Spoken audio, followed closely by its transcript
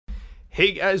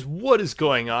Hey guys, what is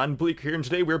going on? Bleaker here, and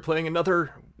today we're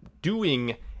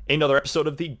doing another episode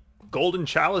of the Golden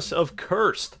Chalice of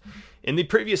Kurast. In the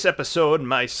previous episode,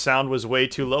 my sound was way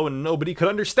too low and nobody could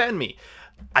understand me.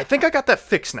 I think I got that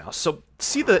fixed now. So,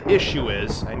 see, the issue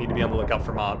is, I need to be on the lookout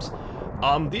for mobs.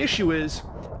 The issue is,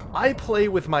 I play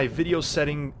with my video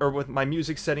setting, or with my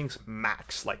music settings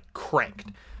max, like cranked.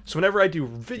 So whenever I do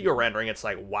video rendering, it's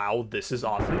like, wow, this is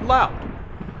awfully loud.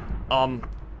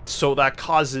 So that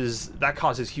causes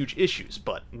huge issues,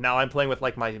 but now I'm playing with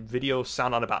like my video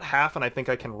sound on about half, and I think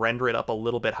I can render it up a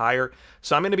little bit higher.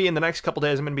 So I'm going to be, in the next couple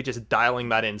days, I'm going to be just dialing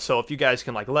that in. So if you guys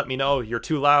can like let me know you're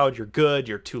too loud, you're good,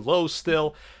 you're too low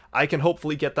still, I can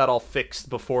hopefully get that all fixed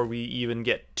before we even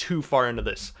get too far into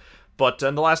this. But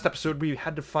in the last episode, we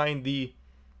had to find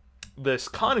this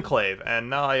conclave,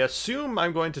 and now I assume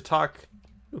I'm going to talk...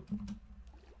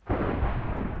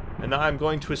 And now I'm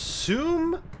going to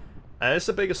assume... And it's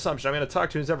a big assumption. I'm going to talk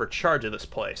to who's ever in charge of this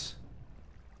place.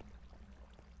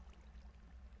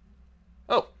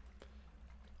 Oh.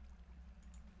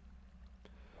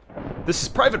 This is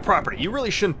private property. You really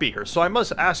shouldn't be here, so I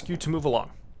must ask you to move along.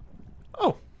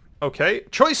 Oh. Okay.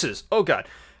 Choices. Oh, God.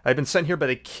 I've been sent here by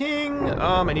the king.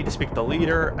 I need to speak to the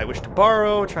leader. I wish to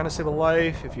borrow. Trying to save a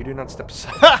life. If you do not step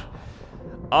aside...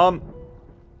 We're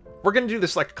going to do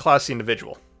this like a classy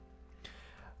individual.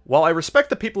 While I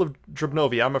respect the people of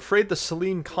Drobnovia, I'm afraid the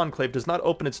Selene Conclave does not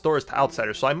open its doors to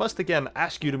outsiders, so I must again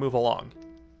ask you to move along.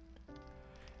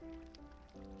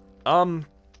 Oh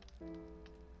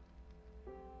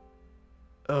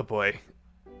boy.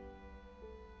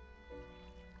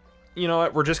 You know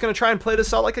what, we're just going to try and play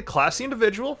this out like a classy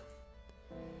individual.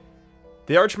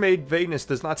 The Archmaid Vagueness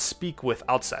does not speak with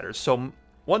outsiders, so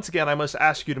once again I must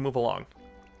ask you to move along.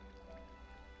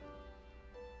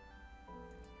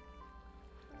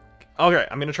 Okay,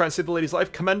 I'm going to try and save the lady's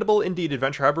life. Commendable indeed,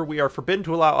 adventure. However, we are forbidden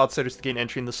to allow outsiders to gain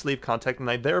entry in the sleeve contact, and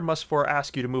I there must therefore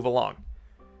ask you to move along.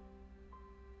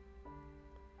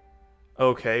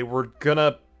 Okay, we're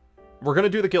gonna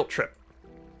do the guilt trip.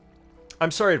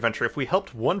 I'm sorry, adventure. If we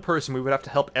helped one person, we would have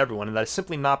to help everyone, and that is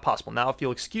simply not possible. Now, if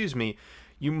you'll excuse me,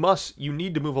 you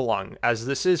need to move along, as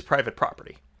this is private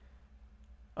property.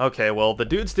 Okay, well, the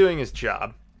dude's doing his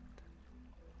job.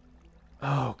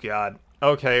 Oh, God.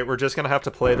 Okay, we're just gonna have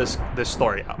to play this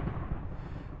story out.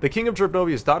 The King of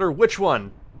Drobnovia's daughter, which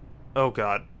one? Oh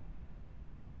god.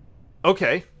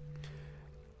 Okay.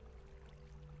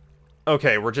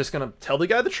 Okay, we're just gonna tell the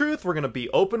guy the truth. We're gonna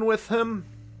be open with him.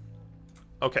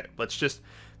 Okay, let's just...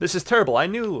 This is terrible. I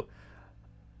knew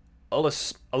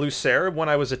Alusair when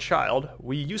I was a child.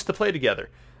 We used to play together.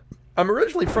 I'm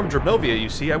originally from Drobnovia, you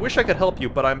see. I wish I could help you,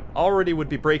 but I already would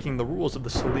be breaking the rules of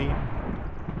the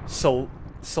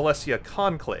Celestia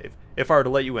Conclave if I were to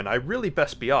let you in. I really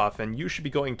best be off, and you should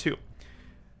be going too.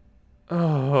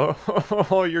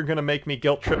 Oh, you're gonna make me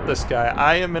guilt trip this guy.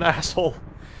 I am an asshole.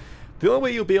 The only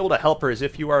way you'll be able to help her is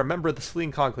if you are a member of the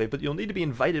Selene Conclave, but you'll need to be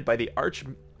invited by the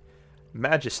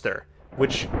Archmagister,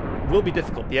 which will be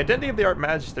difficult. The identity of the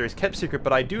Archmagister is kept secret,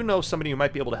 but I do know somebody who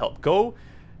might be able to help. Go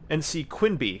and see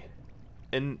Quinby.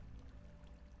 And...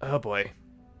 oh boy.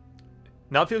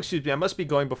 Now, if you'll excuse me, I must be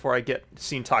going before I get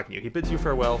seen talking to you. He bids you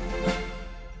farewell.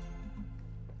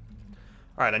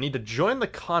 Alright, I need to join the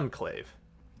Conclave.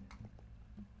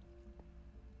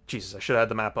 Jesus, I should have had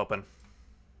the map open.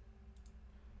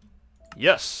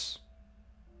 Yes!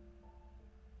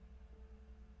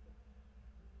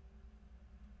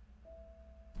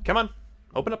 Come on,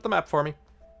 open up the map for me.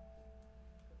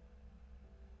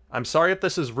 I'm sorry if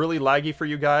this is really laggy for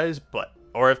you guys, but...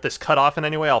 or if this cut off in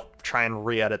any way, I'll try and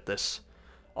re-edit this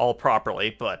all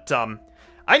properly, but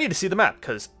I need to see the map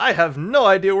because I have no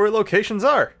idea where locations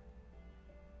are.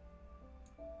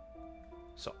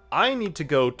 So I need to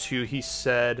go to, he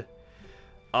said,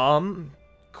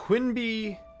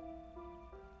 Quinby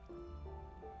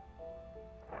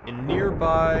in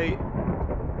nearby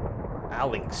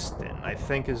Allingston, I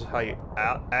think is how you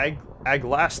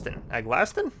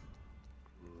Aglaston?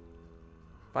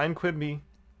 Find Quinby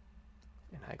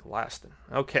in Aglaston.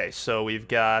 Okay, so we've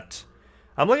got...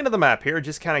 I'm looking at the map here,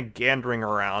 just kind of gandering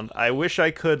around. I wish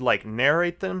I could, like,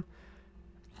 narrate them.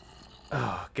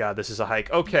 Oh, God, this is a hike.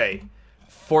 Okay.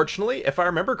 Fortunately, if I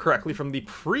remember correctly from the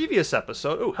previous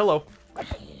episode... oh, hello.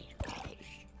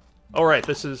 Oh, right,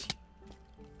 this is...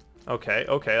 okay,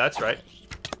 that's right.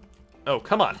 Oh,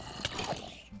 come on.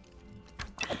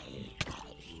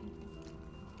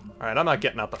 Alright, I'm not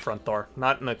getting out the front door.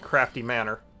 Not in a crafty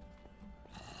manner.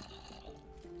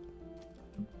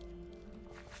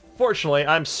 Fortunately,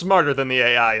 I'm smarter than the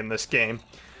AI in this game.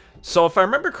 So if I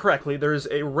remember correctly, there's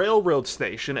a railroad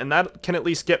station, and that can at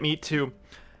least get me to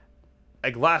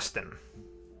Aglaston.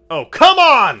 Oh, come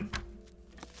on!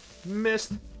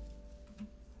 Missed.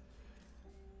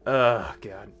 Oh,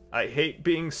 God. I hate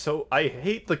being so... I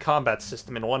hate the combat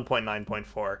system in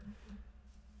 1.9.4.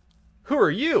 Who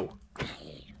are you?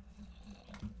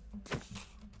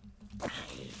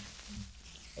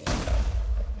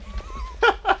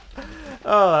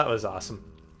 Oh, that was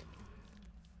awesome.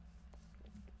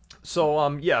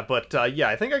 So, yeah, but, yeah,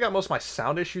 I think I got most of my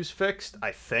sound issues fixed,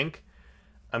 I think.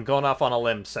 I'm going off on a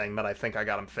limb saying that I think I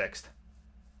got them fixed.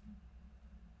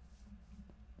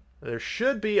 There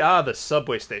should be, the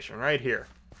subway station right here.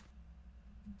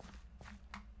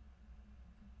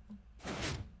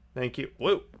 Thank you.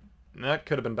 Whoa. That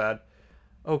could have been bad.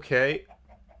 Okay.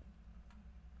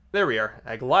 There we are.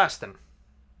 Aglaston.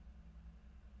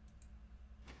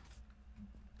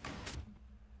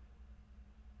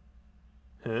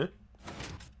 Huh?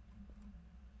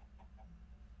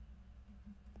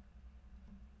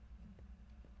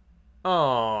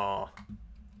 Oh.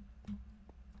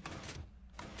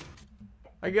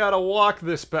 I gotta walk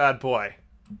this bad boy.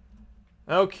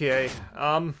 Okay,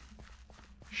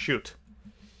 shoot.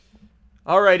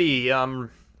 Alrighty,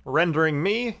 rendering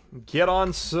me, get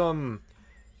on some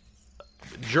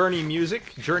journeying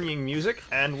music,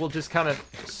 and we'll just kind of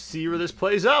see where this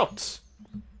plays out.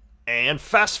 And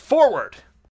fast forward!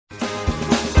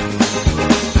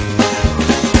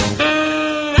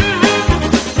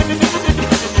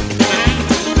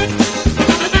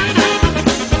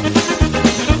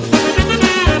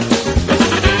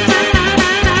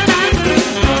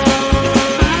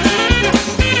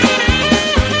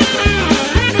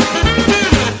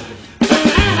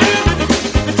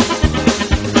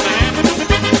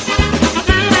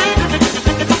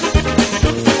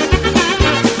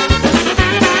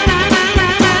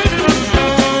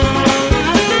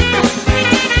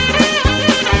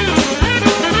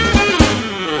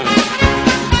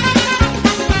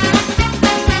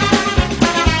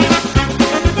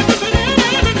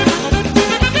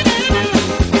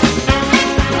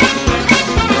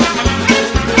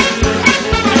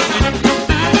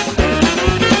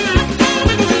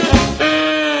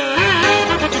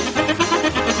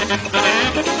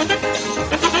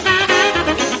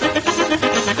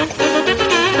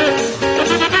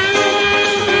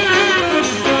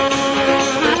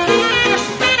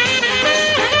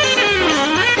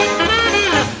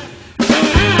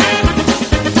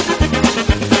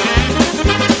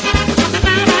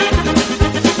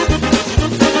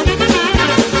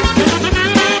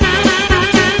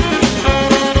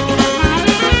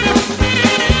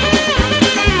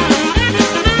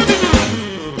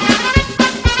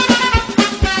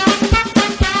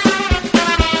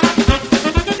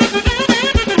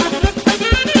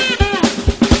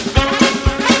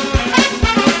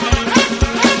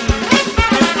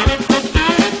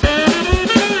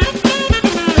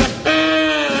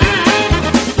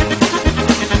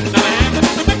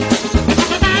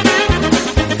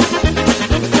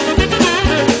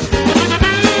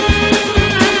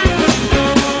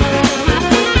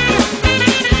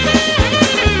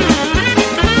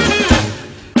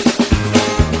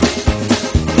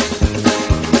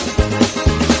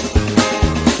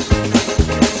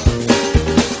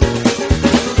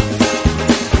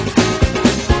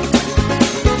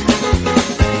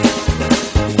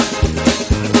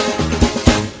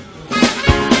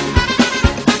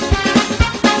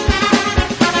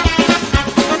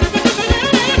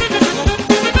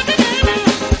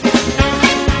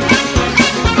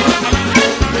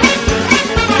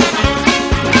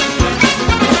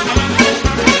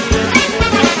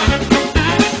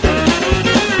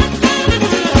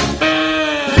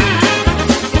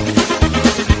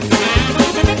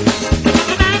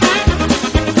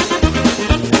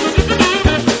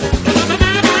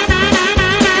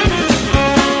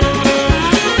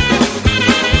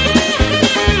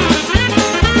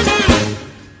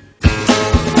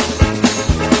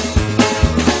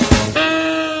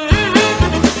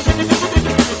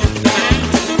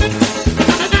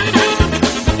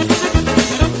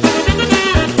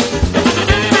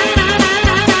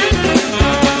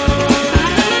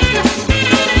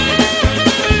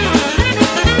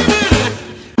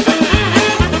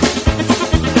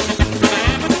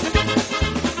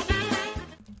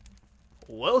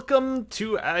 Welcome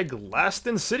to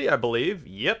Aglaston City, I believe.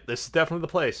 Yep, this is definitely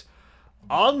the place.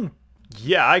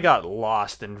 Yeah, I got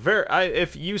lost and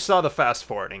if you saw the fast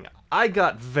forwarding, I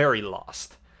got very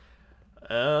lost.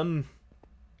 So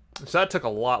that took a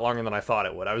lot longer than I thought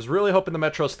it would. I was really hoping the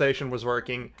metro station was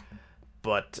working,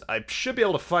 but I should be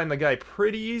able to find the guy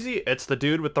pretty easy. It's the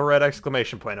dude with the red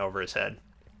exclamation point over his head.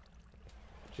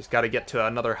 Just gotta get to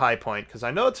another high point, because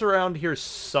I know it's around here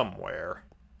somewhere.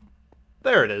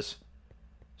 There it is.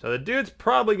 So the dude's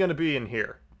probably going to be in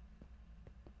here.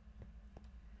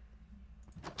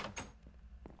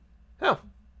 Oh.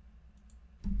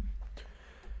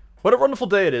 What a wonderful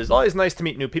day it is. Always nice to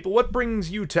meet new people. What brings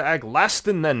you to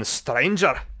Aglaston then,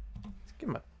 stranger? Give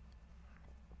him a...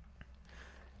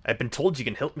 I've been told you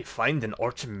can help me find an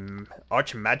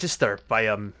Archmagister by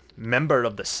a member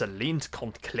of the Selene's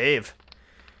Conclave.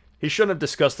 He shouldn't have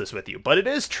discussed this with you, but it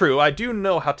is true. I do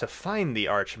know how to find the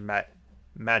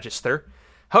Archmagister.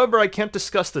 However, I can't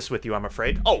discuss this with you, I'm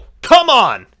afraid. Oh, come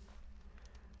on!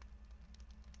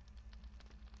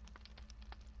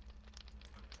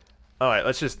 Alright,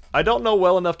 let's just... I don't know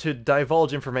well enough to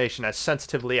divulge information as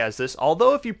sensitively as this,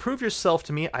 although if you prove yourself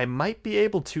to me, I might be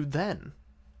able to then.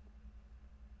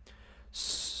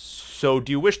 So,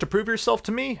 do you wish to prove yourself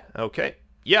to me? Okay.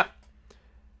 Yeah.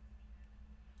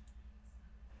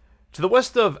 To the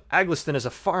west of Aglaston is a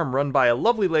farm run by a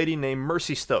lovely lady named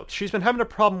Mercy Stokes. She's been having a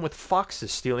problem with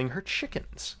foxes stealing her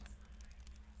chickens.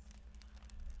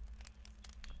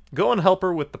 Go and help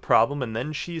her with the problem, and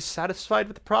then she's satisfied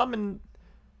with the problem and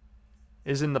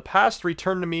is in the past,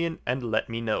 return to me and let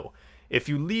me know. If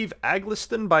you leave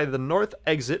Aglaston by the north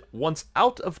exit, once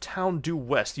out of town due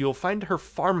west, you'll find her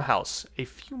farmhouse a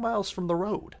few miles from the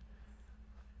road.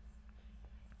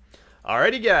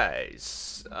 Alrighty,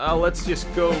 guys. Let's just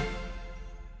go...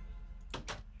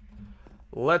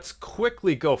 Let's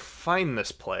quickly go find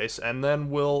this place, and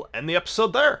then we'll end the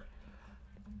episode there.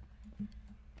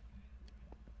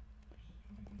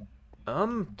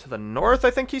 To the north, I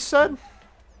think he said?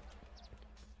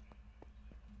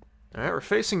 Alright, we're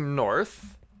facing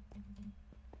north.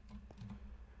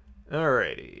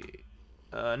 Alrighty.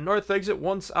 North exit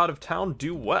once out of town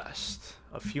due west.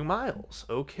 A few miles.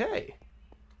 Okay.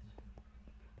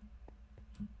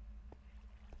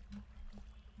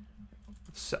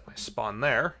 Let's set my spawn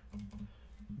there.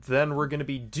 Then we're going to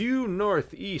be due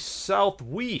northeast,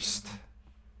 southwest.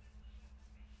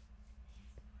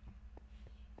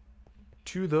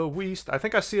 To the west. I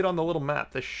think I see it on the little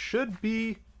map. This should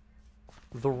be...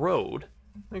 the road.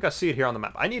 I think I see it here on the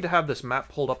map. I need to have this map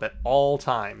pulled up at all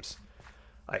times.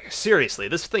 Like, seriously,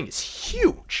 this thing is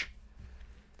huge.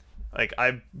 Like,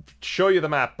 I show you the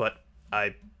map, but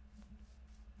I...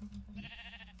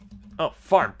 Oh,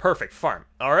 farm. Perfect, farm.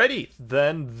 Alrighty,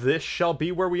 then this shall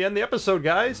be where we end the episode,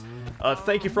 guys.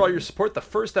 Thank you for all your support. The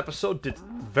first episode did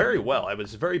very well. I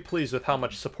was very pleased with how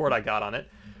much support I got on it.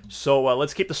 So,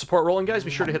 let's keep the support rolling, guys.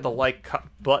 Be sure to hit the like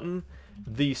button,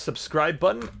 the subscribe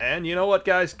button, and you know what,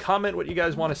 guys, comment what you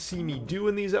guys want to see me do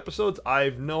in these episodes.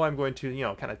 I know I'm going to, you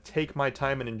know, kind of take my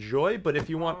time and enjoy, but if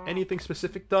you want anything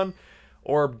specific done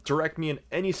or direct me in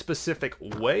any specific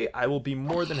way, I will be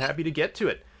more than happy to get to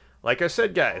it. Like I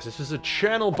said, guys, this is a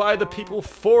channel by the people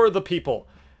for the people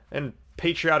and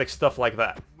patriotic stuff like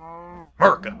that.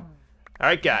 America.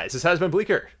 Alright, guys, this has been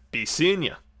Bleaker. Be seeing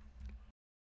ya.